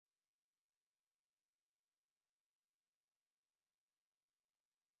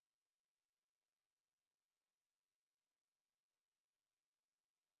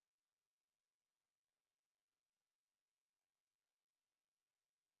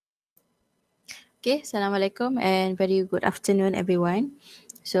Okay, Assalamualaikum and very good afternoon everyone.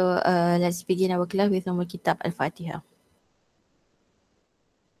 So let's begin our class with Ummul Kitab Al-Fatihah.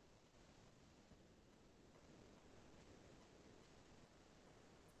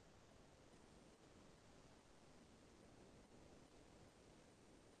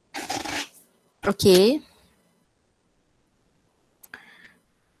 Okay,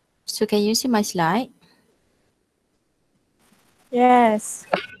 so can you see my slide? Yes.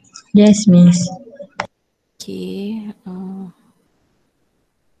 Yes, Miss. Okay.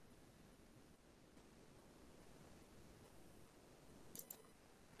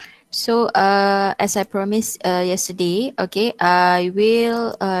 So as I promised yesterday, okay, I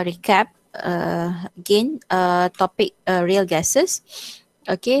will recap again topic real gases.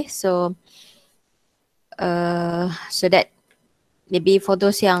 Okay, so so that maybe for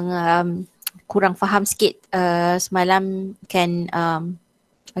those yang kurang faham sikit semalam can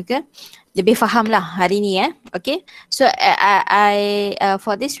okay, lebih faham lah hari ni okay. So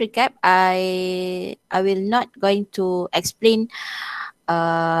for this recap I will not going to explain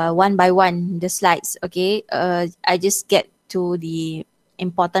one by one the slides, okay. I just get to the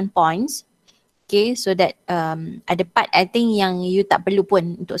important points, okay, so that ada part I think yang you tak perlu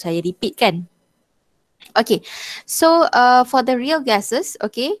pun untuk saya repeat kan. Okay, so for the real gases,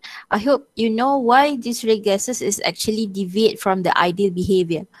 okay, I hope you know why these real gases is actually deviate from the ideal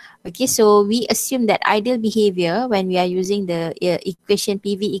behavior. Okay, so we assume that ideal behavior when we are using the equation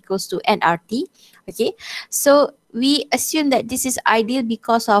PV equals to nRT. Okay, so we assume that this is ideal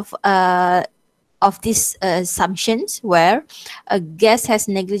because of these assumptions where a gas has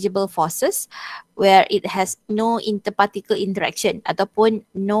negligible forces, where it has no interparticle interaction ataupun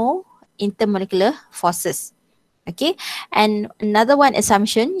no intermolecular forces. Okay, and another one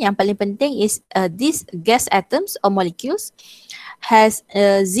assumption yang paling penting is these gas atoms or molecules has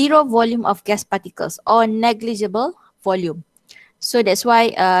zero volume of gas particles or negligible volume. So that's why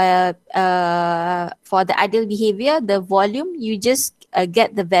for the ideal behavior, the volume you just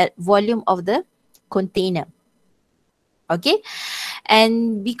get the volume of the container. Okay,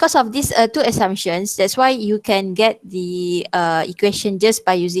 and because of these two assumptions, that's why you can get the equation just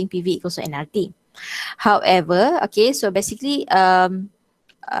by using PV equals to nRT. However, okay, so basically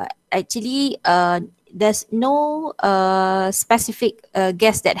actually there's no specific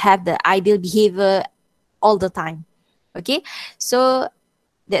gas that have the ideal behavior all the time. Okay, so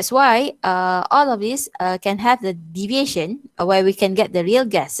that's why all of this can have the deviation where we can get the real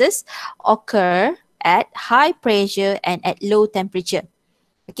gases occur at high pressure and at low temperature.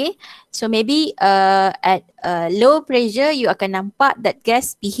 Okay, so maybe at low pressure you akan nampak that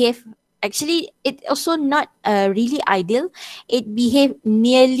gas behave, actually it also not really ideal, it behave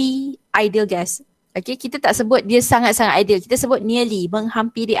nearly ideal gas. Okay, kita tak sebut dia sangat-sangat ideal, kita sebut nearly,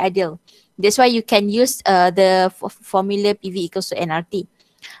 menghampiri ideal. That's why you can use the formula PV equals to nRT.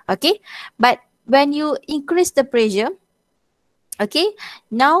 Okay, but when you increase the pressure, okay,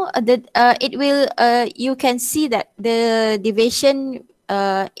 now it will you can see that the deviation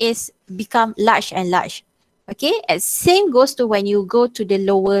is become large and large. Okay, and same goes to when you go to the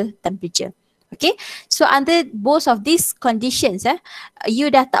lower temperature. Okay, so under both of these conditions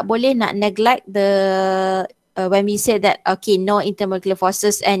you dah tak boleh nak neglect the when we say that okay, no intermolecular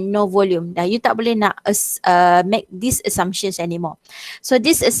forces and no volume, dah you tak boleh nak make these assumptions anymore. So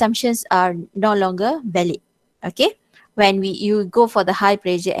these assumptions are no longer valid. Okay, when you go for the high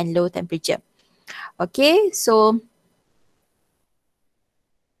pressure and low temperature. Okay, so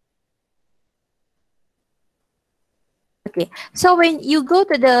okay, so when you go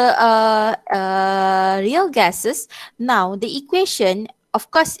to the real gases, now the equation of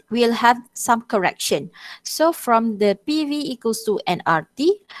course will have some correction. So from the PV equals to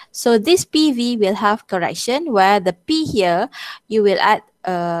nRT, so this PV will have correction where the P here you will add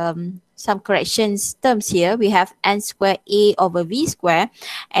some corrections terms here. We have n square A over V square,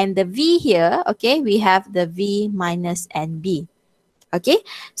 and the V here, okay, we have the V minus NB. Okay,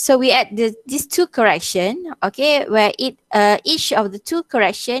 so we add these two correction, okay, where each of the two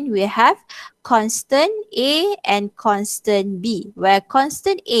correction we have constant A and constant B, where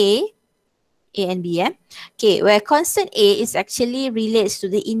constant A and B, okay, where constant A is actually relates to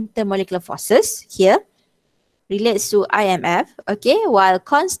the intermolecular forces here, relates to IMF, okay, while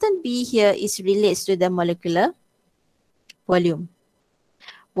constant B here is relates to the molecular volume,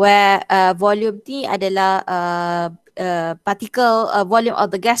 where volume ni adalah particle volume of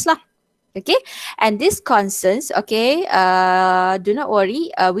the gas lah. Okay, and these constants, okay, do not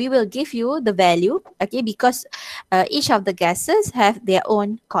worry, we will give you the value, okay, because each of the gases have their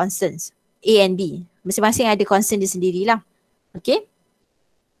own constants, A and B, masing-masing ada constant dia sendiri lah. Okay,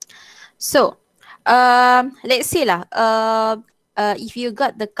 so let's say lah, if you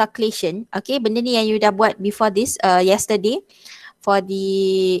got the calculation, okay, benda ni yang you dah buat before this, yesterday, for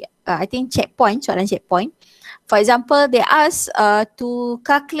the, I think checkpoint, soalan checkpoint. For example, they ask to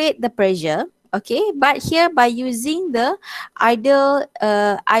calculate the pressure, okay, but here by using the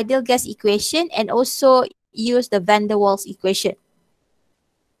ideal gas equation and also use the van der Waals equation.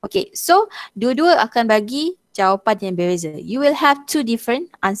 Okay, so dua-dua akan bagi jawapan yang berbeza. You will have two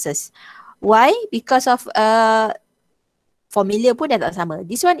different answers. Why? Because of formula pun dah tak sama.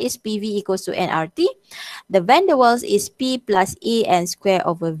 This one is PV equals to nRT. The van der Waals is P plus AN square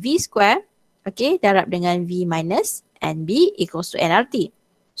over V square. Okay, darab dengan V minus NB equals to nRT.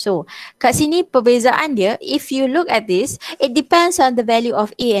 So, kat sini perbezaan dia, if you look at this, it depends on the value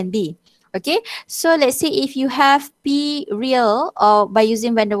of A and B. Okay, so let's say if you have P real or by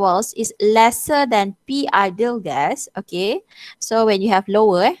using van der Waals is lesser than P ideal gas, okay, so when you have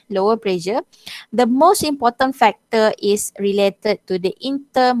lower pressure, the most important factor is related to the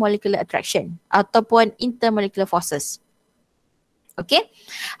intermolecular attraction ataupun intermolecular forces. Okay,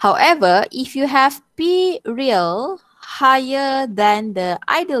 however, if you have P real higher than the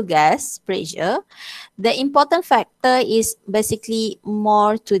ideal gas pressure, the important factor is basically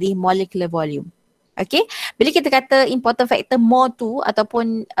more to the molecular volume. Okay, bila kita kata important factor more to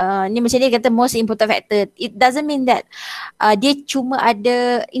ataupun ni macam dia kata most important factor, it doesn't mean that dia cuma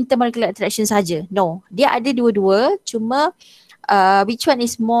ada intermolecular attraction saja. No, dia ada dua-dua, cuma which one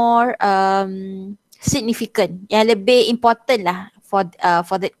is more significant, yang lebih important lah for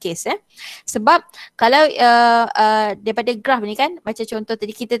that case. Sebab kalau daripada graph ni kan, macam contoh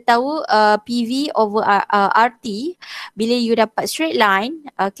tadi kita tahu PV over RT, bila you dapat straight line,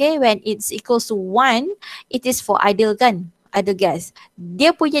 okay, when it's equals to 1, it is for ideal kan, ideal gas.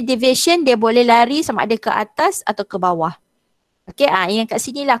 Dia punya deviation, dia boleh lari sama ada ke atas atau ke bawah. Okay, yang kat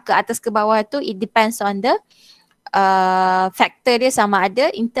sini lah, ke atas ke bawah tu, it depends on the factor dia, sama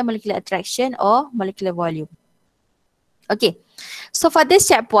ada intermolecular attraction or molecular volume. Okay, so for this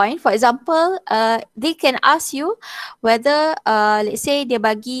checkpoint, for example, they can ask you whether, let's say dia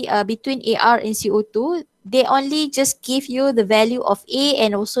bagi between AR and CO2, they only just give you the value of A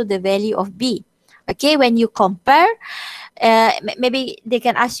and also the value of B. Okay, when you compare, maybe they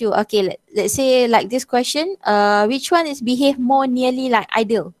can ask you, okay, let's say like this question, which one is behave more nearly like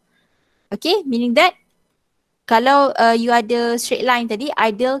ideal? Okay, meaning that kalau you ada straight line tadi,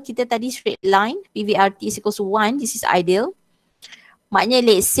 ideal kita tadi straight line, PVRT is equals to 1, this is ideal.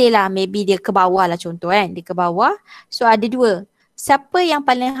 Maknanya let's say lah, maybe dia ke bawah lah contoh kan, dia ke bawah. So ada dua, siapa yang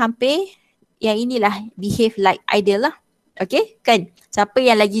paling hampir, yang inilah behave like ideal lah. Okay, kan? Siapa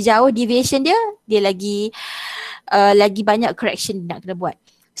yang lagi jauh deviation dia, dia lagi banyak correction nak kena buat.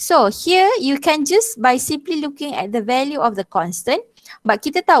 So here you can just by simply looking at the value of the constant, but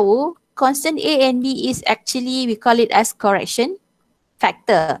kita tahu constant A and B is actually, we call it as correction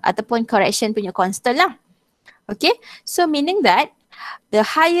factor ataupun correction punya constant lah. Okay, so meaning that the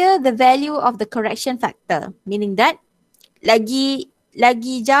higher the value of the correction factor, meaning that lagi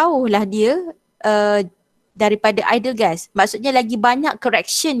jauh lah dia daripada ideal gas. Maksudnya lagi banyak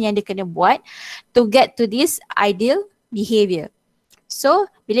correction yang dia kena buat to get to this ideal behavior. So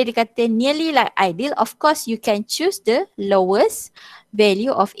bila dia kata nearly like ideal, of course you can choose the lowest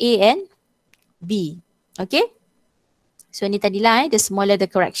value of A and B. Okay, so ni tadilah the smaller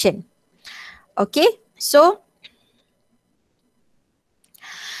the correction. Okay, so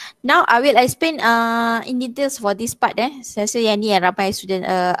now I will explain in details for this part. Saya rasa yang ni yang ramai student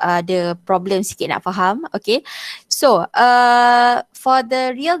ada problem sikit nak faham. Okay, so for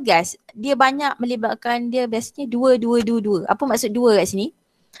the real gas, dia banyak melibatkan dia biasanya dua. Apa maksud dua kat sini?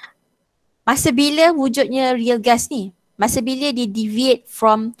 Masa bila wujudnya real gas ni? Masa bila dia deviate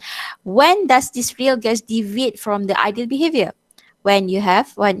from, when does this real gas deviate from the ideal behavior? When you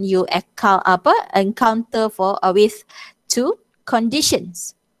encounter with two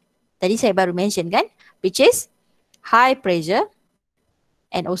conditions. Tadi saya baru mention kan, which is high pressure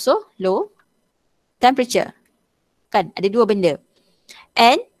and also low temperature. Kan, ada dua benda.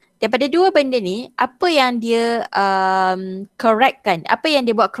 And daripada dua benda ni, apa yang dia correct kan? Apa yang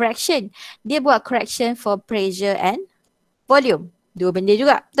dia buat correction? Dia buat correction for pressure and volume. Dua benda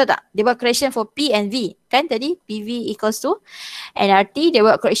juga, betul tak? Dia buat correction for P and V. Kan tadi PV equals to nRT, dia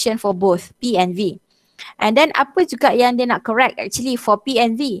buat correction for both P and V. And then apa juga yang dia nak correct actually for P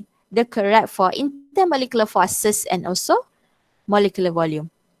and V? Dia correct for intermolecular forces and also molecular volume.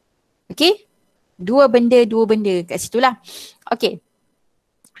 Okay? Dua benda kat situ lah. Okay.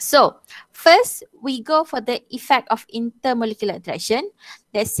 So, first we go for the effect of intermolecular attraction.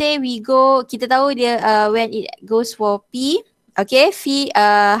 Let's say we go, kita tahu dia when it goes for P, Okay,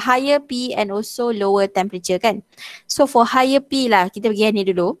 higher P and also lower temperature kan. So for higher P lah, kita pergi yang ni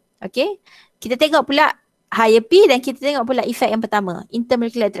dulu. Okay, kita tengok pula higher P dan kita tengok pula efek yang pertama,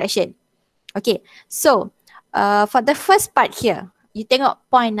 intermolecular attraction. Okay, so for the first part here, you tengok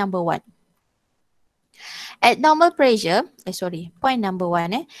point number 1. At normal pressure, point number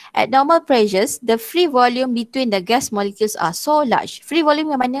 1 At normal pressures, the free volume between the gas molecules are so large. Free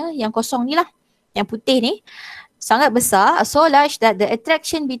volume yang mana? Yang kosong ni lah. Yang putih ni. Sangat besar, so large that the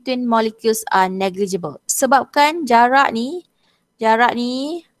attraction between molecules are negligible. Sebabkan jarak ni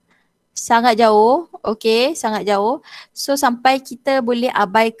sangat jauh, okay, sangat jauh. So sampai kita boleh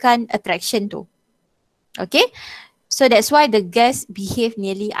abaikan attraction tu. Okay, so that's why the gas behave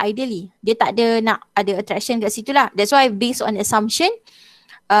nearly ideally. Dia tak ada nak ada attraction kat situ lah. That's why based on assumption,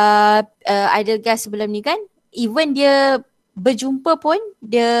 ideal gas sebelum ni kan, even dia berjumpa pun,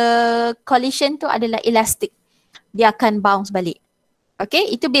 the collision tu adalah elastic. Dia akan bounce balik.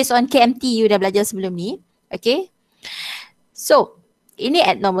 Okay, itu based on KMT you dah belajar sebelum ni. Okay, so ini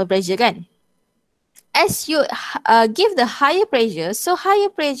at normal pressure kan. As you give the higher pressure, so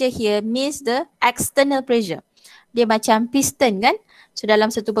higher pressure here means the external pressure. Dia macam piston kan. So dalam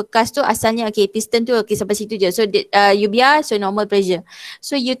satu bekas tu asalnya okay, piston tu okay sampai situ je. So you biar, so normal pressure.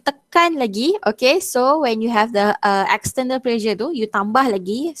 So you tekan lagi, okay, so when you have the external pressure tu, you tambah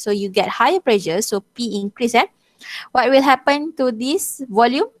lagi, so you get higher pressure, so P increase What will happen to this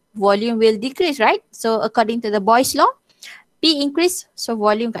volume? Volume will decrease, right? So according to the Boyle's law, P increase, so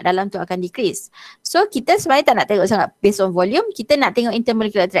volume kat dalam tu akan decrease. So kita sebenarnya tak nak tengok sangat based on volume, kita nak tengok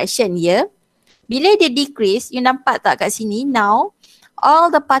intermolecular attraction ya. Bila dia decrease, you nampak tak kat sini, now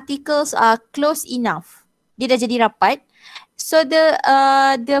all the particles are close enough. Dia dah jadi rapat. So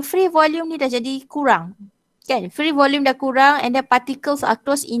the free volume ni dah jadi kurang. Kan? Free volume dah kurang and the particles are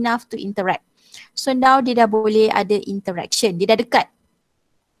close enough to interact. So now dia dah boleh ada interaction. Dia dah dekat.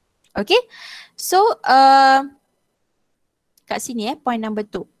 Okay. So kat sini point number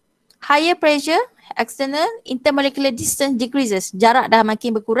 2. Higher pressure, external, intermolecular distance decreases. Jarak dah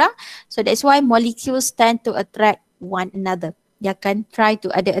makin berkurang. So that's why molecules tend to attract one another. Dia akan try to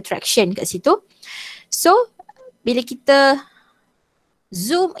ada attraction kat situ. So bila kita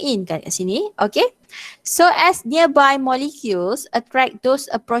zoom in kat sini, okay. So as nearby molecules attract those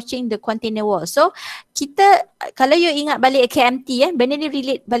approaching the container wall. So kita, kalau you ingat balik KMT benda ni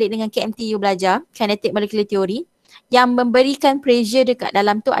relate balik dengan KMT you belajar, kinetic molecular theory. Yang memberikan pressure dekat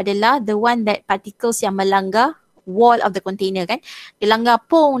dalam tu adalah the one that particles yang melanggar wall of the container kan. Dia langgar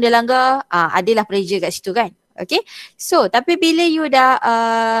adalah pressure kat situ kan. Okay. So tapi bila you dah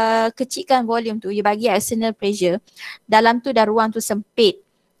kecilkan volume tu, you bagi external pressure, dalam tu dah ruang tu sempit.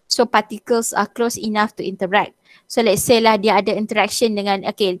 So particles are close enough to interact. So let's say lah dia ada interaction dengan,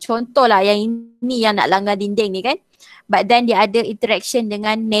 okay, contohlah yang ini yang nak langgar dinding ni kan. But then dia ada interaction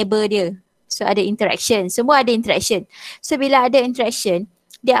dengan neighbor dia. So ada interaction, semua ada interaction. So bila ada interaction,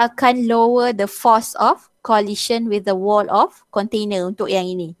 dia akan lower the force of collision with the wall of container untuk yang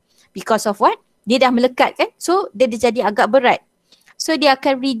ini. Because of what? Dia dah melekat kan. So dia jadi agak berat. So dia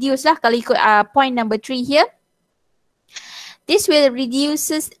akan reduce lah kalau ikut point number 3 here. This will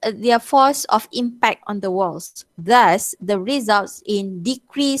reduces their force of impact on the walls. Thus, the results in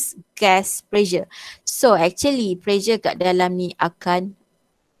decreased gas pressure. So actually pressure kat dalam ni akan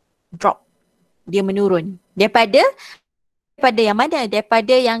drop. Dia menurun. Daripada yang mana?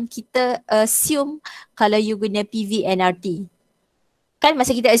 Daripada yang kita assume kalau you guna PV NRT. Kan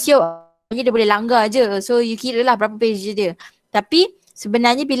masa kita assume dia boleh langgar je. So you kira lah berapa pressure dia. Tapi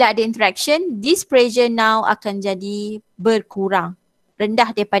sebenarnya bila ada interaction, this pressure now akan jadi berkurang.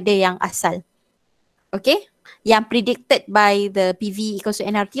 Rendah daripada yang asal. Okay. Yang predicted by the PV equals to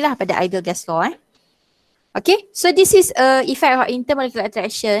NRT lah pada ideal gas law. Okay. So this is effect of intermolecular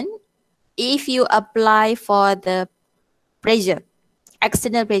attraction if you apply for the pressure.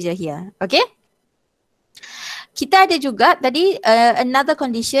 External pressure here. Okay. Kita ada juga tadi another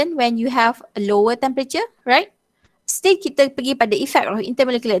condition when you have a lower temperature, right? Still kita pergi pada effect of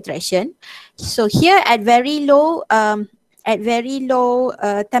intermolecular attraction. So here at very low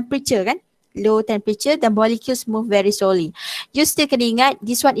temperature kan, low temperature, the molecules move very slowly. You still kena ingat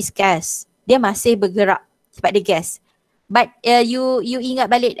this one is gas. Dia masih bergerak sebab dia gas. But you ingat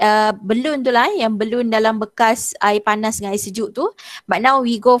balik balloon tu lah, yang balloon dalam bekas air panas dengan air sejuk tu. But now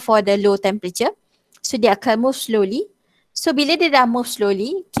we go for the low temperature. So dia akan move slowly. So bila dia dah move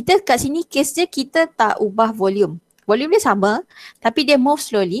slowly, kita kat sini case dia kita tak ubah volume. Volume dia sama tapi dia move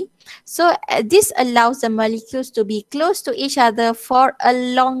slowly. So this allows the molecules to be close to each other for a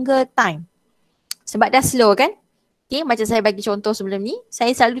longer time. Sebab dah slow kan? Okay, macam saya bagi contoh sebelum ni, saya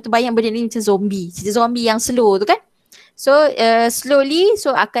selalu terbayang benda ni macam zombie. Cerita zombie yang slow tu kan? So slowly,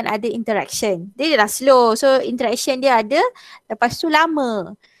 so akan ada interaction. Dia dah slow, so interaction dia ada, lepas tu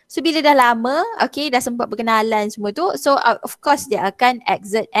lama. So bila dah lama, okay, dah sempat berkenalan semua tu, so of course dia akan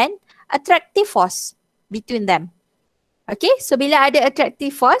exert an attractive force between them. Okay, so bila ada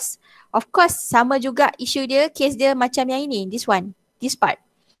attractive force, of course sama juga isu dia, case dia macam yang ini, this one, this part.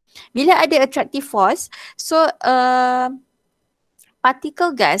 Bila ada attractive force, so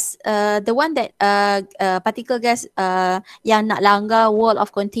particle gas, the one that particle gas yang nak langgar wall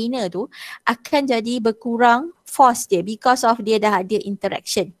of container tu akan jadi berkurang force dia because of dia dah ada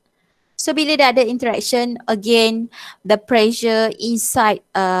interaction. So bila dah ada interaction, again the pressure inside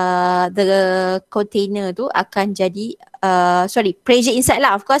the container tu akan jadi pressure inside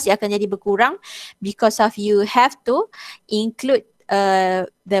lah, of course, dia akan jadi berkurang because of you have to include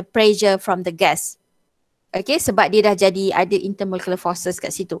the pressure from the gas. Okay, sebab dia dah jadi ada intermolecular forces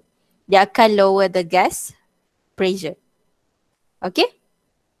kat situ. Dia akan lower the gas pressure. Okay.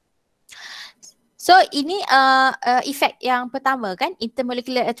 So ini effect yang pertama kan,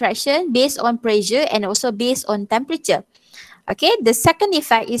 intermolecular attraction based on pressure and also based on temperature. Okay, the second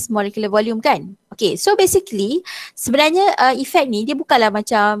effect is molecular volume kan. Okay, so basically sebenarnya effect ni dia bukanlah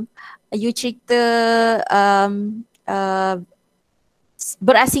macam you cerita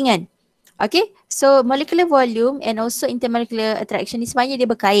berasingan. Okay, so molecular volume and also intermolecular attraction ni sebenarnya dia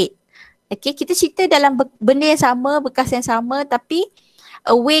berkait. Okay, kita cerita dalam benda yang sama, bekas yang sama, tapi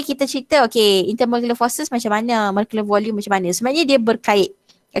a way kita cerita, okay, intermolecular forces macam mana, molecular volume macam mana. Sebenarnya dia berkait.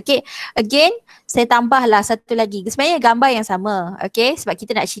 Okay, again, saya tambahlah satu lagi. Sebenarnya gambar yang sama. Okay, sebab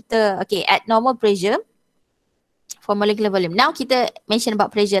kita nak cerita, okay, at normal pressure for molecular volume. Now kita mention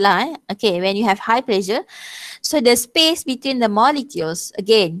about pressure lah. Okay, when you have high pressure, so the space between the molecules,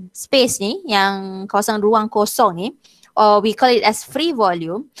 again, space ni, yang ruang kosong ni, or we call it as free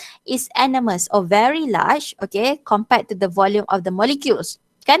volume, is enormous or very large, okay, compared to the volume of the molecules.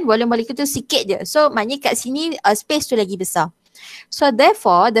 Kan, volume molekul tu sikit je. So, maknanya kat sini space tu lagi besar. So,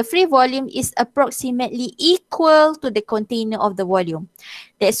 therefore, the free volume is approximately equal to the container of the volume.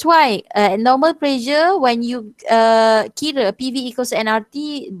 That's why normal pressure, when you kira PV equals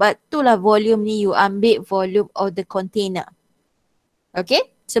nRT, betul lah volume ni you ambil volume of the container. Okay,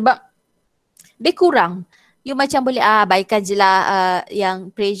 sebab dia kurang. You macam boleh abaikan je lah yang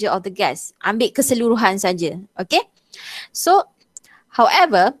pressure of the gas. Ambil keseluruhan saja. Okay. So,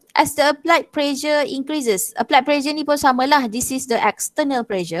 however, as the applied pressure increases, applied pressure ni pun samalah. This is the external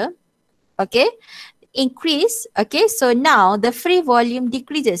pressure. Okay. Increase. Okay. So, now the free volume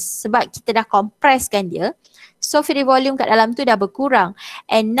decreases. Sebab kita dah compresskan dia. So, free volume kat dalam tu dah berkurang.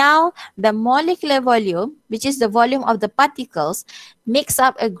 And now, the molecular volume, which is the volume of the particles, makes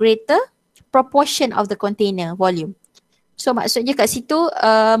up a greater proportion of the container volume. So maksudnya kat situ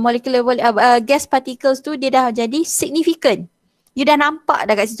molecular volume, gas particles tu dia dah jadi significant. You dah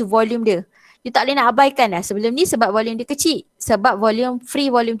nampak dah kat situ volume dia. You tak boleh nak abaikan dah. Sebelum ni sebab volume dia kecil. Sebab volume, free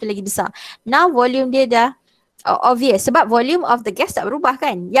volume tu lagi besar. Now volume dia dah obvious. Sebab volume of the gas tak berubah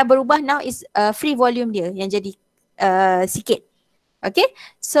kan. Yang berubah now is free volume dia yang jadi sikit. Okay.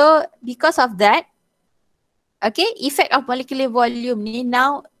 So because of that, okay, effect of molecular volume ni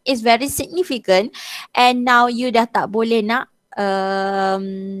now is very significant, and now you dah tak boleh nak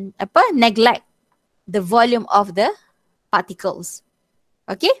neglect the volume of the particles.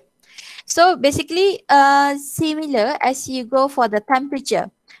 Okay, so basically similar as you go for the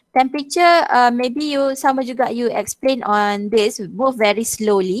temperature. Temperature maybe you sama juga you explain on this, move very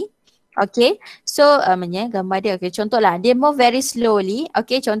slowly. Okay, so gambar dia, okay, contoh lah, dia move very slowly.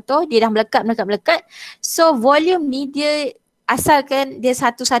 Okay, contoh dia dah melekat. So volume ni dia asalkan dia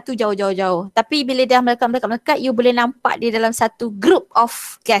satu-satu jauh-jauh. Tapi bila dia melekat, you boleh nampak dia dalam satu group of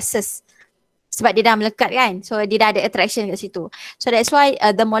gases. Sebab dia dah melekat kan. So dia dah ada attraction kat situ. So that's why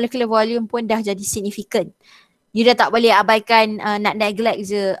the molecular volume pun dah jadi significant. You dah tak boleh abaikan nak neglect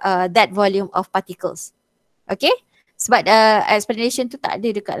je that volume of particles. Okay. Sebab explanation tu tak ada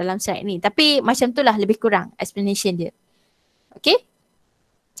dekat dalam slide ni. Tapi macam tu lah lebih kurang explanation dia. Okay.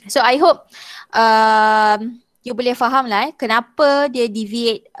 So I hope you boleh faham lah kenapa dia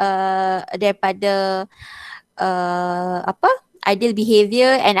deviate daripada ideal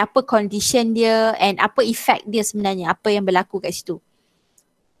behavior, and apa condition dia, and apa effect dia sebenarnya, apa yang berlaku kat situ.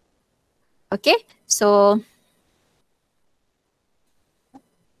 Okay, so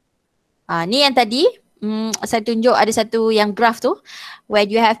ni yang tadi saya tunjuk ada satu yang graph tu, where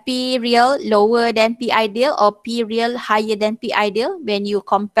you have P real lower than P ideal or P real higher than P ideal when you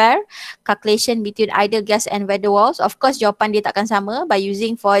compare calculation between ideal gas and van der Waals. Of course jawapan dia takkan sama by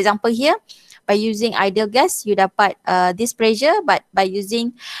using, for example here, By using ideal gas, you dapat this pressure, but by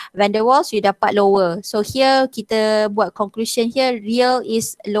using van der Waals, you dapat lower. So here kita buat conclusion here, real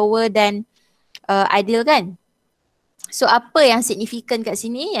is lower than ideal kan. So apa yang signifikan kat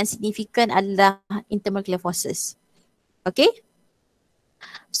sini? Yang signifikan adalah intermolecular forces. Okay.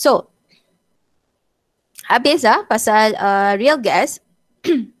 So habis lah pasal real gas.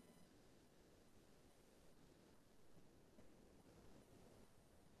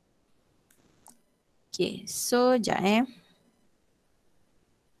 Okay, so sekejap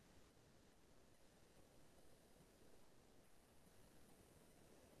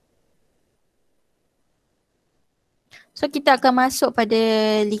So kita akan masuk pada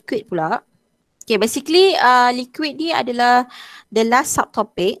liquid pula. Okay, basically liquid ni adalah the last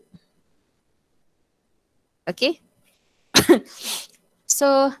subtopic. Okay.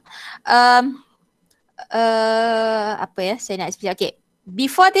 So apa ya saya nak explain. Okay,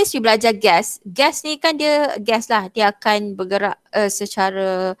 before this you belajar gas. Gas ni kan dia gas lah, dia akan bergerak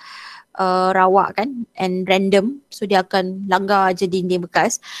secara rawak kan, and random. So dia akan langgar je dinding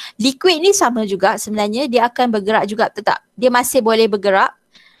bekas. Liquid ni sama juga sebenarnya, dia akan bergerak juga, tetap dia masih boleh bergerak.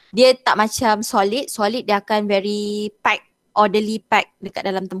 Dia tak macam solid. Solid dia akan very pack, orderly pack dekat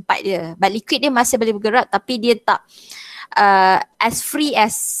dalam tempat dia. But liquid dia masih boleh bergerak, tapi dia tak as free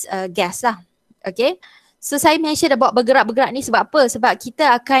as gas lah. Okay. So saya mention about bergerak-bergerak ni sebab apa? Sebab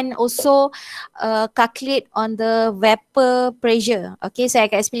kita akan also calculate on the vapor pressure. Okay, saya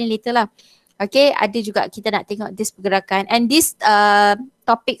akan explain later lah. Okay, ada juga kita nak tengok this pergerakan. And this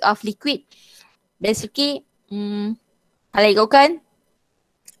topic of liquid, basically kalau ikutkan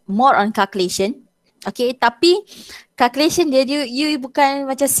more on calculation. Okay, tapi calculation dia you bukan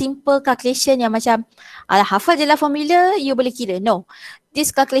macam simple calculation yang macam hafal je lah formula, you boleh kira. No, this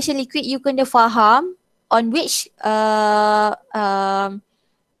calculation liquid you kena faham on which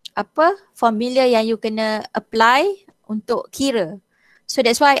formula yang you kena apply untuk kira. So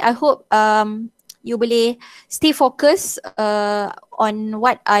that's why I hope you boleh stay focus on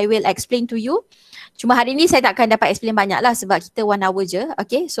what I will explain to you. Cuma hari ni saya tak akan dapat explain banyak lah sebab kita 1 hour je.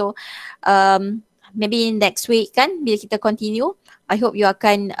 Okay, so maybe next week kan bila kita continue, I hope you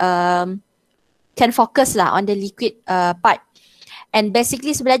akan can focus lah on the liquid part. And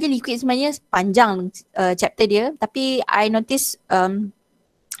basically sebenarnya liquid sebenarnya panjang chapter dia, tapi I notice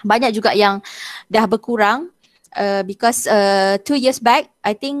banyak juga yang dah berkurang because 2 years back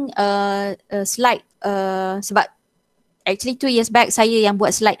I think slide sebab actually 2 years back saya yang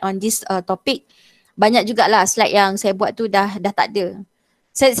buat slide on this topic. Banyak jugalah slide yang saya buat tu dah tak ada.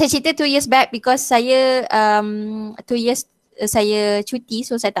 Saya cerita 2 years back because saya 2 years saya cuti,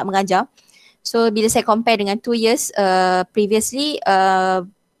 so saya tak mengajar. So bila saya compare dengan 2 years previously, a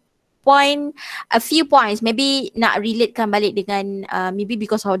few points maybe nak relatekan balik dengan maybe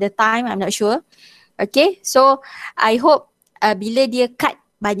because of the time, I'm not sure. Okay, so I hope bila dia cut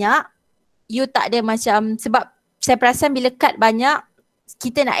banyak, you tak ada macam, sebab saya perasan bila cut banyak,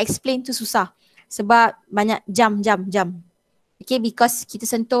 kita nak explain tu susah. Sebab banyak jam. Okay, because kita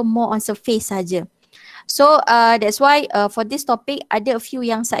sentuh more on surface saja. So that's why for this topic ada a few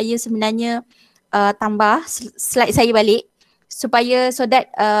yang saya sebenarnya tambah slide saya balik supaya so that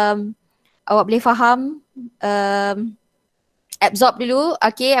awak boleh faham, absorb dulu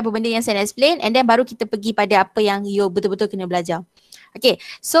okay apa benda yang saya nak explain, and then baru kita pergi pada apa yang you betul-betul kena belajar. Okay,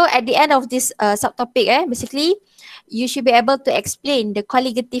 so at the end of this subtopic basically you should be able to explain the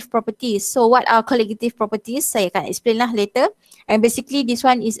colligative properties. So what are colligative properties? Saya akan explain lah later. And basically this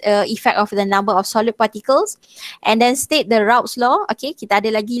one is effect of the number of solid particles. And then state the Raoult's law. Okay, kita ada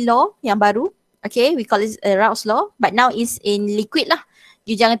lagi law yang baru. Okay, we call it Raoult's law. But now is in liquid lah.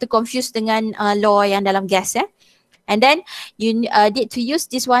 You jangan confuse dengan law yang dalam gas And then you need to use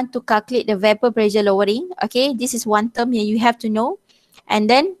this one to calculate the vapor pressure lowering. Okay, this is one term yang you have to know.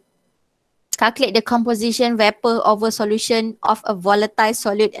 And then calculate the composition vapor over solution of a volatile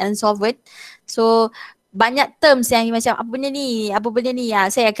solid and solvent. So banyak terms yang macam apa benda ni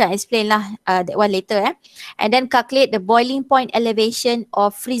saya akan explain lah that one later And then calculate the boiling point elevation or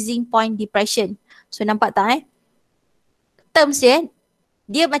freezing point depression. So nampak tak terms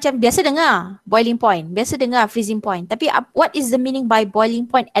dia macam biasa dengar boiling point, biasa dengar freezing point, tapi what is the meaning by boiling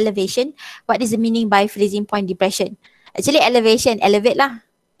point elevation, what is the meaning by freezing point depression? Actually elevation, elevate lah,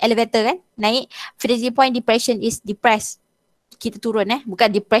 elevator kan, naik. Freezing point depression is depress, kita turun bukan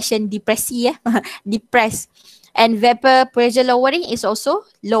depression, depresi depress. And vapor pressure lowering is also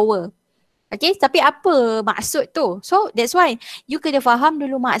lower. Okay, tapi apa maksud tu? So that's why you kena faham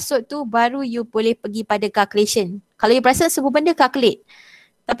dulu maksud tu, baru you boleh pergi pada calculation. Kalau you perasan semua benda calculate,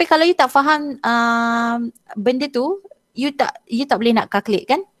 tapi kalau you tak faham benda tu, you tak boleh nak calculate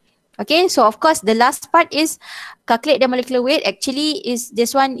kan. Okay, so of course the last part is calculate the molecular weight. Actually is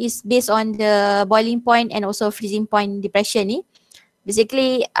this one is based on the boiling point and also freezing point depression ni.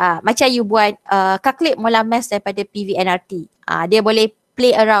 Basically macam you buat calculate molar mass daripada PVNRT. Dia boleh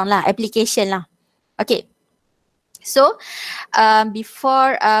play around lah, application lah. Okay. So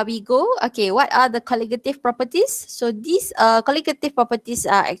before we go, okay, what are the colligative properties? So these colligative properties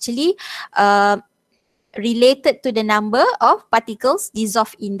are actually related to the number of particles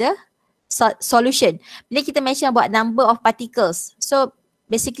dissolved in the solution. Bila kita mention about number of particles, so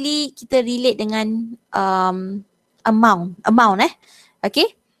basically kita relate dengan amount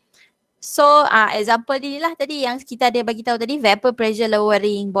okay. So example ni lah tadi yang kita ada bagi tahu tadi, vapor pressure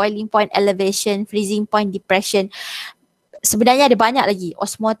lowering, boiling point elevation, freezing point depression. Sebenarnya ada banyak lagi,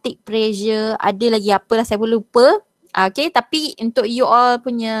 osmotic pressure, ada lagi apalah saya pun lupa. Okay, tapi untuk you all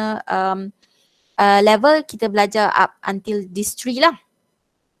punya level kita belajar up until this 3 lah.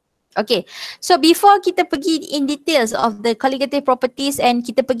 Okay, so before kita pergi in details of the colligative properties and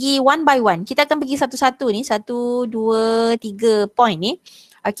kita pergi one by one, kita akan pergi satu-satu ni, 1, 2, 3 point ni.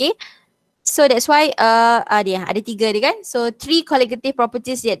 Okay, so that's why dia ada 3 dia kan. So 3 colligative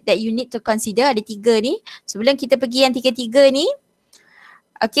properties that you need to consider, ada 3 ni. Sebelum kita pergi yang 3 ni,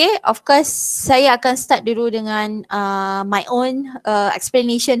 okay, of course saya akan start dulu dengan my own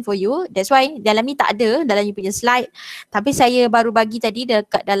explanation for you. That's why dalam ni tak ada dalam you punya slide. Tapi saya baru bagi tadi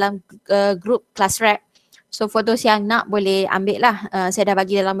dekat dalam group class rep. So for those yang nak boleh ambil lah. Saya dah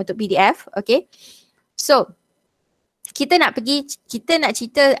bagi dalam bentuk PDF. Okay. So kita nak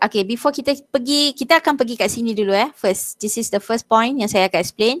cerita, okay, before kita pergi, kita akan pergi kat sini dulu first. This is the first point yang saya akan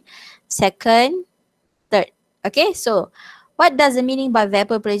explain. Second, third. Okay, so what does the meaning by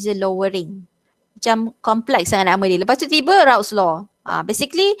vapor pressure lowering? Macam kompleks sangat nama dia. Lepas tu tiba Raoult's law.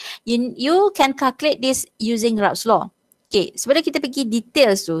 Basically, you can calculate this using Raoult's law. Okay, sebelum kita pergi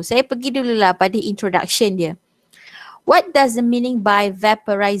details tu, saya pergi dululah pada introduction dia. What does the meaning by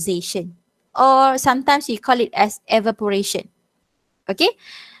vaporization? Or sometimes we call it as evaporation. Okay,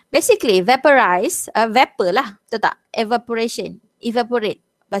 basically vaporize, vapor lah, betul tak? Evaporation, evaporate.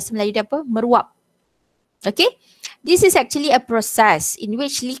 Bahasa Melayu dia apa? Meruap. Okay, this is actually a process in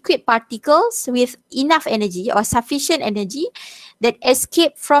which liquid particles with enough energy or sufficient energy that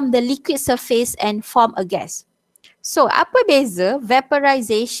escape from the liquid surface and form a gas. So apa beza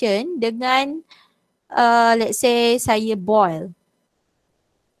vaporization dengan let's say saya boiling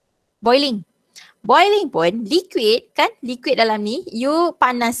pun liquid kan, liquid dalam ni you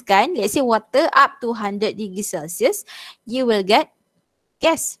panaskan, let's say water up to 100 degrees Celsius, you will get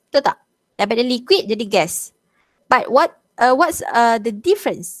gas, betul tak? Daripada liquid jadi gas. But what's the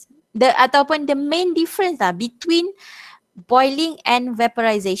difference? Ataupun the main difference between boiling and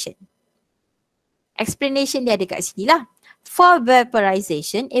vaporization. Explanation dia ada kat sini lah. For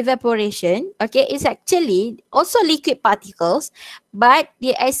vaporization, evaporation, okay, is actually also liquid particles, but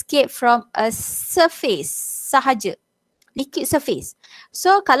they escape from a surface sahaja. Liquid surface.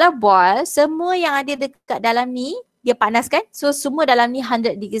 So kalau boil, semua yang ada dekat dalam ni, dia panaskan. So semua dalam ni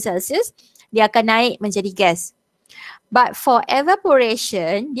 100 degrees Celsius, dia akan naik menjadi gas. But for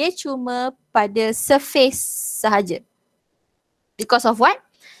evaporation, dia cuma pada surface sahaja. Because of what?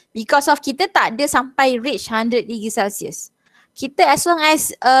 Because of kita tak ada sampai reach 100 degrees Celsius. Kita as long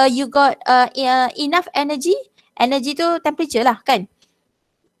as you got enough energy tu temperature lah kan.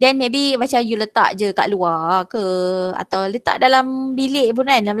 Then maybe macam you letak je kat luar ke atau letak dalam bilik pun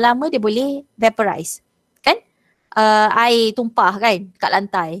kan, lama-lama dia boleh vaporize. Kan? Air tumpah kan kat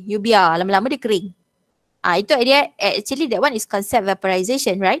lantai. You biar lama-lama dia kering. Itu dia, actually that one is concept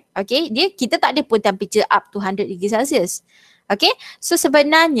vaporization, right? Okay, kita tak ada pun temperature up to 100 degrees Celsius. Okay, so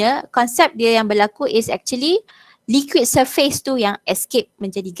sebenarnya konsep dia yang berlaku is actually liquid surface tu yang escape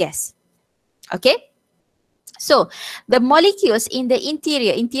menjadi gas. Okay, so the molecules in the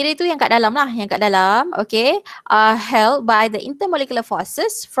interior tu yang kat dalam lah, okay, are held by the intermolecular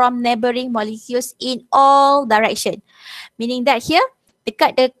forces from neighboring molecules in all direction. Meaning that here,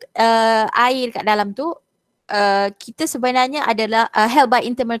 dekat air kat dalam tu, kita sebenarnya adalah held by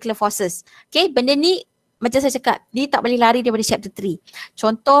intermolecular forces. Okay, benda ni macam saya cakap, dia tak boleh lari daripada chapter 3.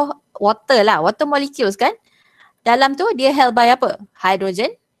 Contoh water lah, water molecules kan. Dalam tu dia held by apa? Hydrogen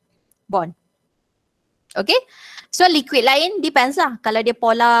bond. Okay. So liquid lain depends lah. Kalau dia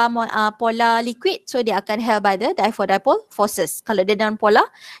polar liquid, so dia akan held by the dipole forces. Kalau dia non-polar,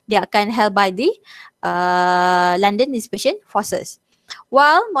 dia akan held by the London dispersion forces.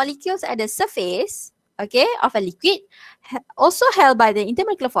 While molecules at the surface, okay, of a liquid also held by the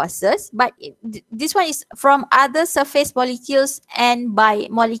intermolecular forces, but this one is from other surface molecules and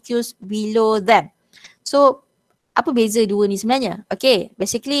by molecules below them. So Apa beza dua ni sebenarnya? Okay,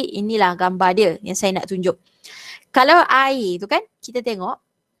 basically inilah gambar dia yang saya nak tunjuk. Kalau air tu kan, kita tengok,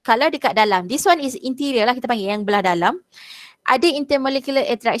 kalau dekat dalam, this one is interior lah kita panggil, yang belah dalam, ada intermolecular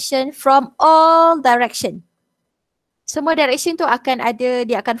attraction from all direction. Semua direction tu akan ada,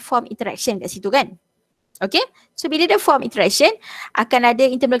 dia akan form interaction kat situ kan. Okay, so bila dia form interaction, akan ada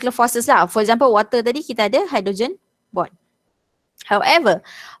intermolecular forces lah. For example, water tadi kita ada hydrogen bond. However,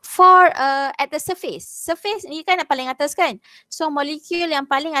 for at the surface ni kan paling atas kan. So molekul yang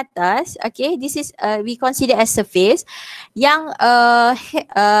paling atas, okay, this is we consider as surface yang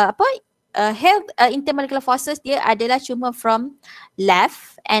intermolecular forces dia adalah cuma from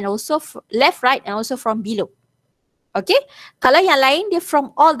left and also left, right and also from below. Okay, kalau yang lain dia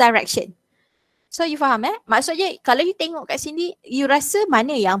from all direction. So you faham maksudnya kalau you tengok kat sini, you rasa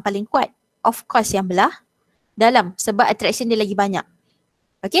mana yang paling kuat? Of course yang belah dalam, sebab attraction dia lagi banyak.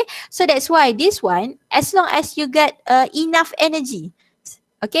 Okay, so that's why this one, as long as you get enough energy,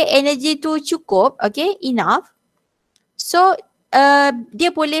 okay, energy tu cukup, okay, enough, so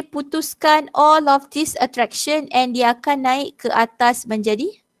dia boleh putuskan all of this attraction and dia akan naik ke atas menjadi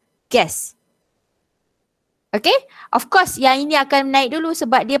gas. Okay, of course yang ini akan naik dulu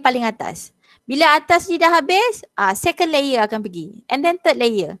sebab dia paling atas. Bila atas ni dah habis, second layer akan pergi and then third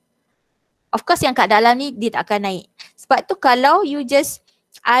layer. Of course yang kat dalam ni dia tak akan naik. Sebab tu kalau you just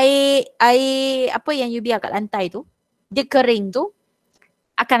air apa yang you biar kat lantai tu, dia kering tu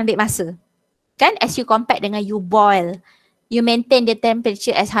akan ambil masa. Kan as you compare dengan you boil, you maintain the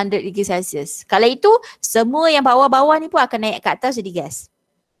temperature as 100 degrees Celsius. Kalau itu semua yang bawah-bawah ni pun akan naik kat atas jadi gas.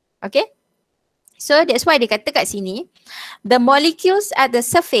 Okay? So that's why dia kata kat sini, the molecules at the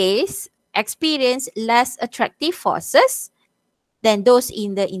surface experience less attractive forces than those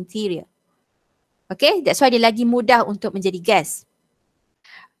in the interior. Okay, that's why dia lagi mudah untuk menjadi gas.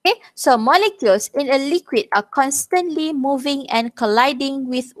 Okay, so molecules in a liquid are constantly moving and colliding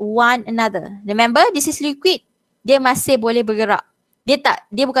with one another. Remember, this is liquid. Dia masih boleh bergerak.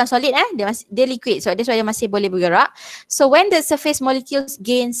 Dia bukan solid dia liquid. So that's why dia masih boleh bergerak. So when the surface molecules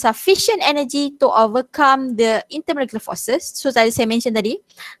gain sufficient energy to overcome the intermolecular forces, so tadi saya mention tadi,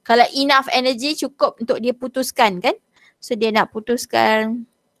 kalau enough energy cukup untuk dia putuskan kan. So dia nak putuskan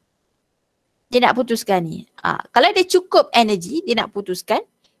ni. Kalau dia cukup energy, dia nak putuskan.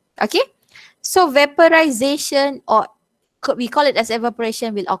 Okay. So vaporization, or we call it as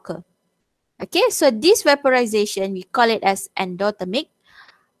evaporation, will occur. Okay, so this vaporization, we call it as endothermic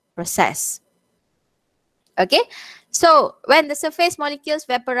process. Okay, so when the surface molecules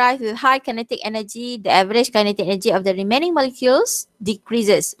vaporize with high kinetic energy, the average kinetic energy of the remaining molecules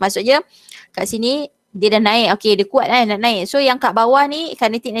decreases. Maksudnya kat sini dia dah naik, okay, dia kuat nak naik. So yang kat bawah ni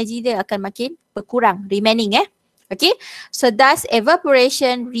kinetic energy dia akan makin berkurang, remaining Okay, so thus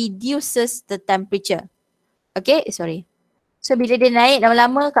evaporation reduces the temperature. Okay, sorry. So bila dia naik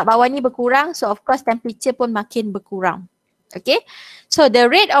lama-lama kat bawah ni berkurang, so of course temperature pun makin berkurang. Okay, so the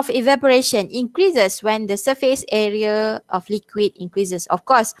rate of evaporation increases when the surface area of liquid increases. Of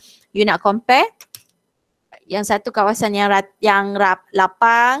course, you nak compare yang satu kawasan yang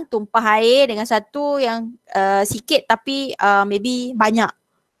lapang, tumpah air, dengan satu yang sikit tapi maybe banyak.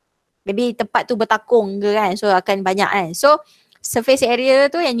 Maybe tempat tu bertakung ke kan, so akan banyak kan. So surface area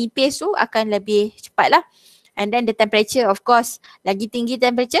tu yang nipis tu akan lebih cepat lah. And then the temperature, of course, lagi tinggi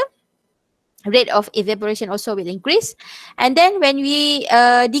temperature, rate of evaporation also will increase. And then when we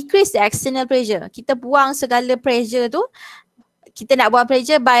decrease the external pressure, kita buang segala pressure tu, kita nak buang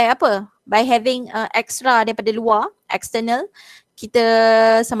pressure by apa? By having extra daripada luar, external, kita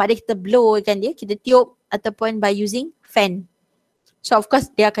sama ada kita blow kan dia, kita tiup ataupun by using fan. So of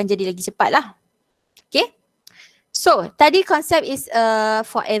course dia akan jadi lagi cepat lah. Okay. So tadi konsep is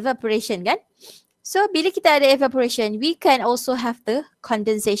for evaporation kan. So bila kita ada evaporation, we can also have the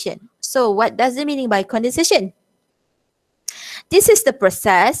condensation. So what does it mean by condensation? This is the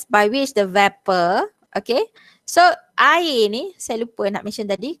process by which the vapor, okay. So air ni, saya lupa nak mention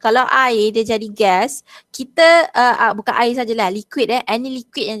tadi, kalau air dia jadi gas, kita, bukan air sajalah, liquid any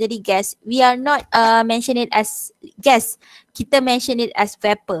liquid yang jadi gas, we are not mention it as gas, kita mention it as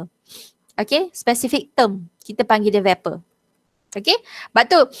vapor. Okay, specific term, kita panggil dia vapor. Okay, sebab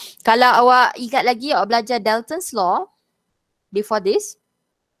tu kalau awak ingat lagi, awak belajar Dalton's law before this,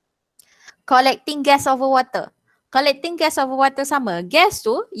 collecting gas over water. Collecting gas over water sama. Gas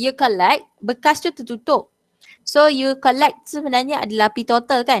tu you collect, bekas tu tertutup. So you collect sebenarnya adalah P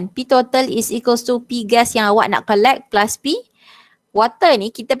total kan. P total is equals to P gas yang awak nak collect plus P water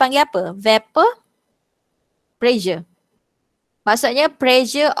ni kita panggil apa? Vapor pressure. Maksudnya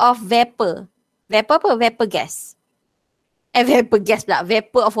pressure of vapor. Vapor apa? Vapor gas. Vapor gas pula.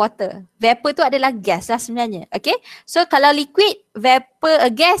 Vapor of water. Vapor tu adalah gas lah sebenarnya. Okay. So kalau liquid, vapor,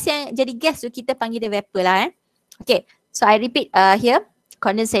 gas yang jadi gas tu kita panggil dia vapor lah. Okay. So I repeat here.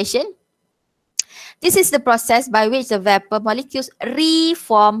 Condensation. This is the process by which the vapor molecules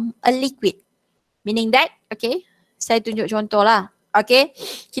reform a liquid. Meaning that, okay. Saya tunjuk contoh lah. Okay.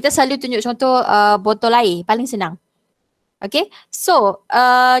 Kita selalu tunjuk contoh botol air. Paling senang. Okay, so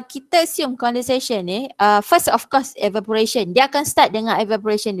kita assume condensation ni, first of course evaporation. Dia akan start dengan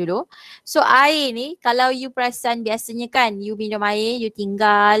evaporation dulu. So air ni, kalau you perasan biasanya kan, you minum air, you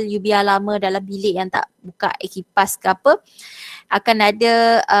tinggal, you biar lama dalam bilik yang tak buka kipas ke apa, akan ada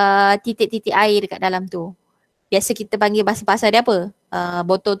titik-titik air dekat dalam tu. Biasa kita panggil bahasa-bahasa dia apa?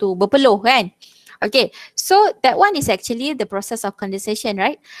 Botol tu berpeluh kan? Okay, so that one is actually the process of condensation,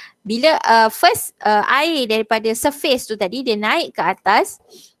 right? Bila first air daripada surface tu tadi dia naik ke atas,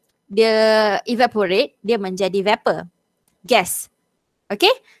 dia evaporate, dia menjadi vapor, gas. Okay,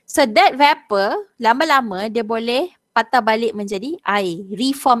 so that vapor lama-lama dia boleh patah balik menjadi air,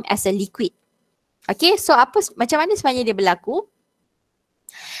 reform as a liquid. Okay, so macam mana sebenarnya dia berlaku?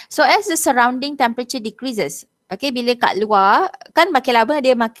 So as the surrounding temperature decreases, okay, bila kat luar kan makin lama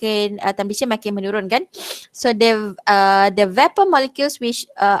dia makin temperature makin menurun kan. So the vapor molecules which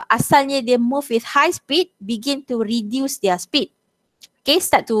asalnya dia move with high speed begin to reduce their speed. Okay,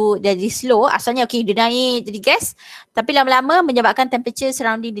 start to jadi slow. Asalnya okay dia naik jadi gas, tapi lama-lama menyebabkan temperature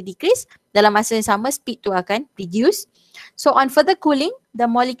surrounding dia decrease. Dalam masa yang sama speed tu akan reduce. So on further cooling, the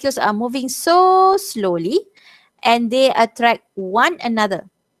molecules are moving so slowly and they attract one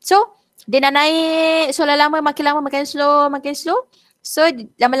another. So dia nak naik, so lama makin slow. So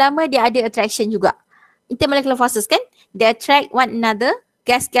lama-lama dia ada attraction juga. Intermolecular forces kan, they attract one another,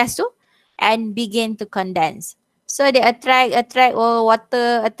 gas tu, and begin to condense. So they attract,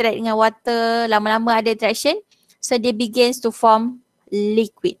 water, attract dengan water, lama-lama ada attraction. So they begins to form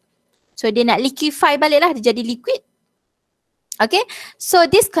liquid. So dia nak liquefy balik lah, dia jadi liquid. Okay, so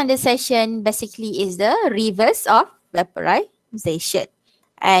this condensation basically is the reverse of vaporization.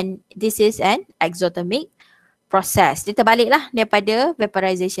 And this is an exothermic process. Dia terbalik lah daripada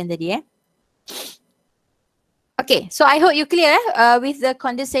vaporization tadi Okay, so I hope you clear with the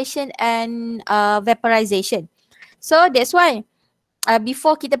condensation and vaporization. So that's why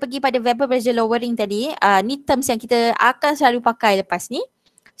before kita pergi pada vapor pressure lowering tadi, ni terms yang kita akan selalu pakai lepas ni.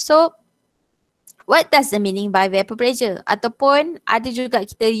 So what does the meaning by vapor pressure? Ataupun ada juga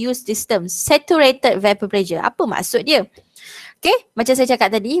kita use this term, saturated vapor pressure. Apa maksud dia? Okay, macam saya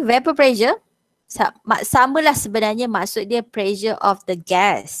cakap tadi, vapor pressure samalah sebenarnya maksud dia pressure of the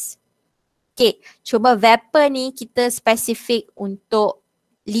gas. Okay, cuma vapor ni kita spesifik untuk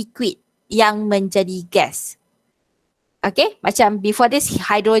liquid yang menjadi gas. Okay, macam before this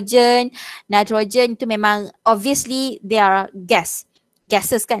hydrogen, nitrogen itu memang obviously they are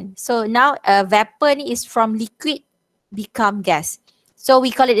gases kan. So now vapor ni is from liquid become gas. So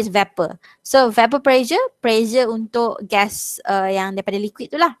we call it as vapor. So vapor pressure untuk gas yang daripada liquid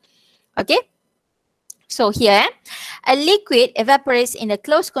tu lah. Okay. So here a liquid evaporates in a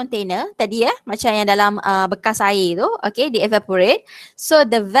closed container. Tadi macam yang dalam bekas air tu. Okay, they evaporate. So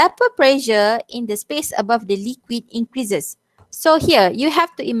the vapor pressure in the space above the liquid increases. So here you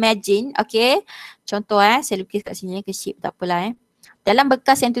have to imagine, okay. Contoh saya lukis kat sini ke shape tak apalah Dalam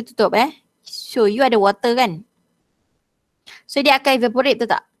bekas yang tertutup so you ada water kan. So dia akan evaporate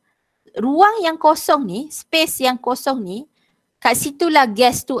betul tak? Ruang yang kosong ni, space yang kosong ni, kat situlah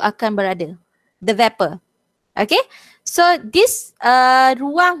gas tu akan berada. The vapor. Okay? So this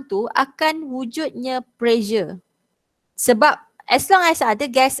ruang tu akan wujudnya pressure. Sebab as long as ada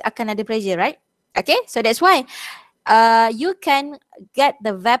gas akan ada pressure, right? Okay? So that's why you can get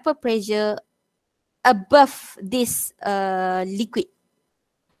the vapor pressure above this liquid.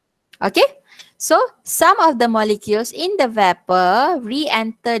 Okay? So, some of the molecules in the vapor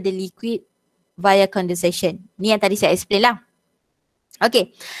re-enter the liquid via condensation. Ni yang tadi saya explain lah. Okay.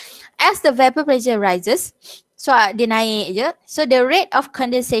 As the vapor pressure rises, so dia naik je. So, the rate of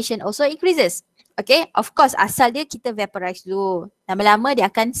condensation also increases. Okay. Of course, asal dia kita vaporize dulu. Lama-lama dia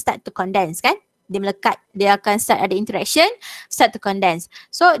akan start to condense kan. Dia melekat. Dia akan start ada interaction, start to condense.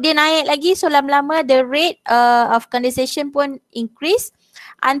 So, dia naik lagi. So, lama-lama the rate of condensation pun increase.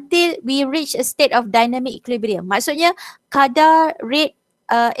 Until we reach a state of dynamic equilibrium. Maksudnya kadar rate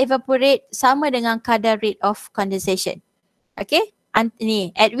evaporate sama dengan kadar rate of condensation. Okay?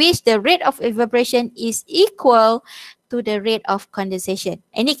 Ni, at which the rate of evaporation is equal to the rate of condensation.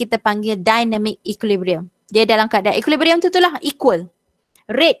 Ini kita panggil dynamic equilibrium. Dia dalam keadaan equilibrium tu lah equal.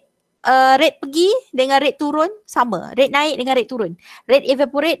 Rate pergi dengan rate turun sama. Rate naik dengan rate turun. Rate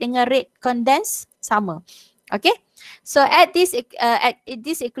evaporate dengan rate condense sama. Okay, so at this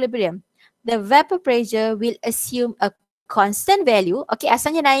equilibrium, the vapor pressure will assume a constant value. Okay,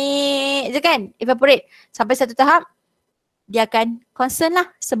 asalnya naik je kan, evaporate sampai satu tahap dia akan constant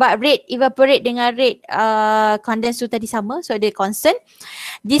lah sebab rate evaporate dengan rate condense tu tadi sama, so dia constant.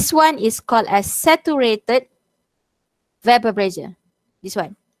 This one is called as saturated vapor pressure. This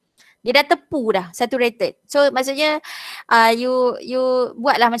one. Dia dah tepu dah, saturated. So maksudnya you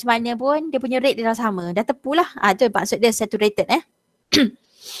buatlah macam mana pun dia punya rate dia dah sama. Dah tepu lah. Tu maksud dia saturated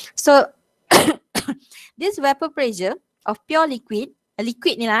So this vapor pressure of pure liquid,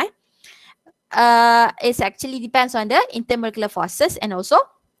 liquid ni lah is actually depends on the intermolecular forces and also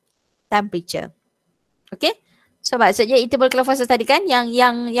temperature. Okay. So maksudnya intermolecular forces tadi kan yang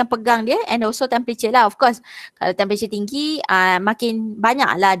pegang dia, and also temperature lah. Of course kalau temperature tinggi makin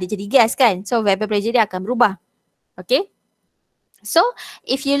banyak lah dia jadi gas kan. So vapor pressure dia akan berubah. Okay. So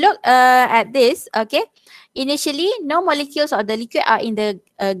if you look at this, okay, initially no molecules of the liquid are in the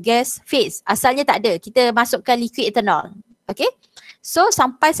gas phase. Asalnya tak ada. Kita masukkan liquid ethanol. Okay. So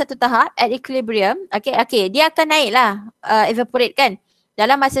sampai satu tahap at equilibrium, okay, dia akan naik lah, evaporate kan.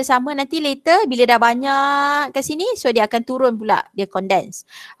 Dalam masa sama nanti later bila dah banyak kat sini, so dia akan turun pula, dia condense.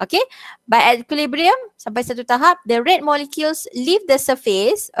 Okay, but at equilibrium sampai satu tahap, the red molecules leave the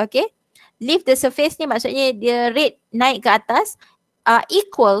surface, okay. Leave the surface ni maksudnya dia rate naik ke atas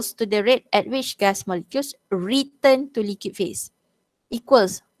equals to the rate at which gas molecules return to liquid phase.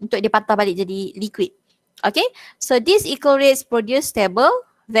 Equals untuk dia patah balik jadi liquid. Okay, so these equal rates produce stable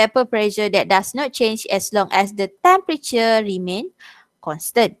vapor pressure that does not change as long as the temperature remain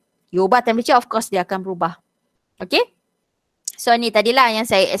constant. You ubah temperature, of course dia akan berubah. Okay, so ni tadilah yang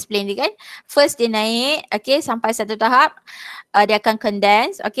saya explain ni kan. First dia naik, okay, sampai satu tahap dia akan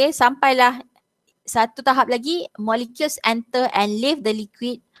condense, okay, sampailah satu tahap lagi molecules enter and leave the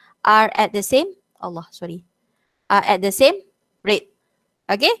liquid are at the same at the same rate.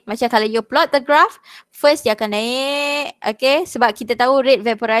 Okay, macam kalau you plot the graph, first dia akan naik, okay, sebab kita tahu rate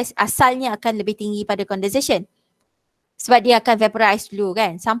vaporize asalnya akan lebih tinggi pada condensation. Sebab dia akan vaporize dulu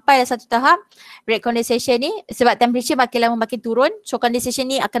kan. Sampai satu tahap, rate condensation ni, sebab temperature makin lama makin turun, so condensation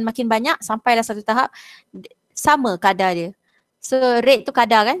ni akan makin banyak, sampailah satu tahap, sama kadar dia. So rate tu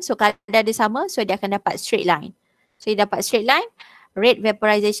kadar kan, so kadar dia sama, so dia akan dapat straight line. So dia dapat straight line, rate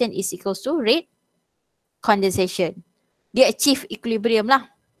vaporization is equals to rate condensation. Dia achieve equilibrium lah.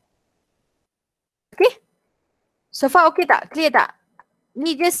 Okay. So far okay tak? Clear tak?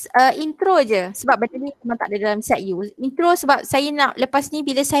 Ni just intro je. Sebab benda ni memang tak ada dalam set you. Intro sebab saya nak lepas ni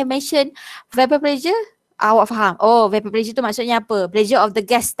bila saya mention vapor pressure, awak faham. Oh, vapor pressure tu maksudnya apa? Pressure of the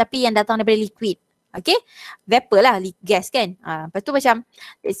gas tapi yang datang daripada liquid. Okay. Vapor lah, gas kan. Lepas tu macam,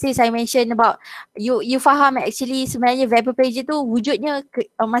 let's say saya mention about, you faham actually sebenarnya vapor pressure tu wujudnya,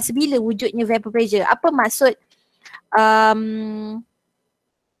 masa bila wujudnya vapor pressure? Apa maksud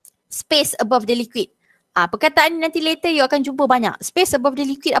space above the liquid? Perkataan ni nanti later you akan jumpa banyak. Space above the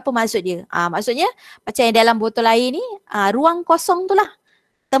liquid apa maksud dia? Maksudnya macam yang dalam botol air ni, ruang kosong tu lah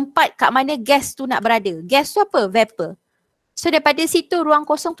tempat kat mana gas tu nak berada. Gas tu apa? Vapor. So daripada situ ruang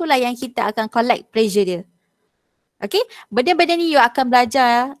kosong tu lah yang kita akan collect pressure dia. Okay, benda-benda ni you akan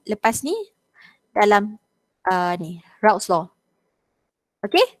belajar lepas ni dalam ni Raoult's law.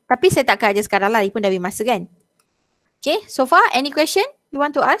 Okay, tapi saya tak akan ajar sekarang lah, dia pun dah habis masa kan. Okay, so far any question you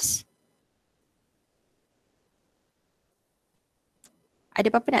want to ask?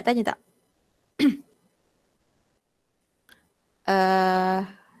 Ada apa-apa nak tanya tak?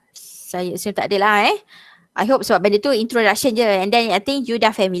 Saya tak ada lah I hope sebab benda tu introduction je, and then I think you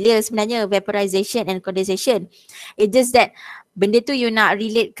dah familiar sebenarnya vaporization and condensation. It's just that benda tu you nak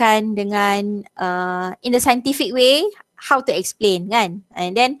relatekan dengan in a scientific way, how to explain kan,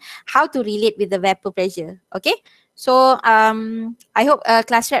 and then how to relate with the vapor pressure. Okay, so I hope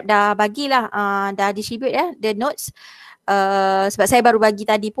class rep dah bagilah, dah distribute the notes, sebab saya baru bagi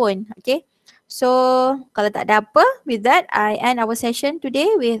tadi pun. Okay, so kalau tak ada apa, with that I end our session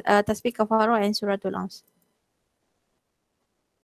today with tasbih kafarah and suratul ans.